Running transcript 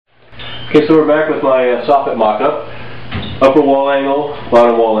Okay, so we're back with my soffit mock-up. Upper wall angle,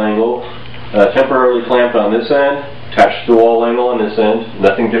 bottom wall angle, temporarily clamped on this end, attached to the wall angle on this end,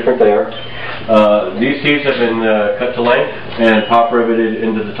 nothing different there. These tees have been cut to length and pop riveted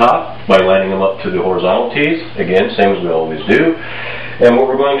into the top by lining them up to the horizontal tees, again, same as we always do. And what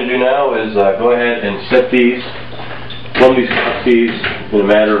we're going to do now is go ahead and set these, plumb these tees in a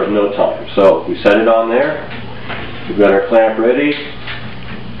matter of no time. So we set it on there, we've got our clamp ready.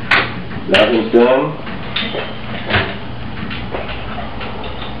 That one's done.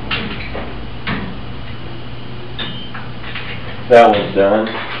 That one's done.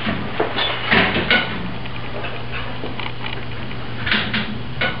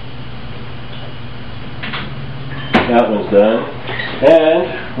 That one's done. And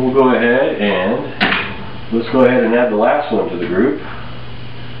we'll go ahead and let's go ahead and add the last one to the group.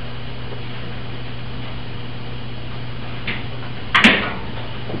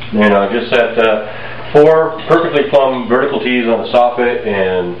 And I just set 4 perfectly plumb vertical tees on the soffit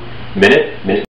in minute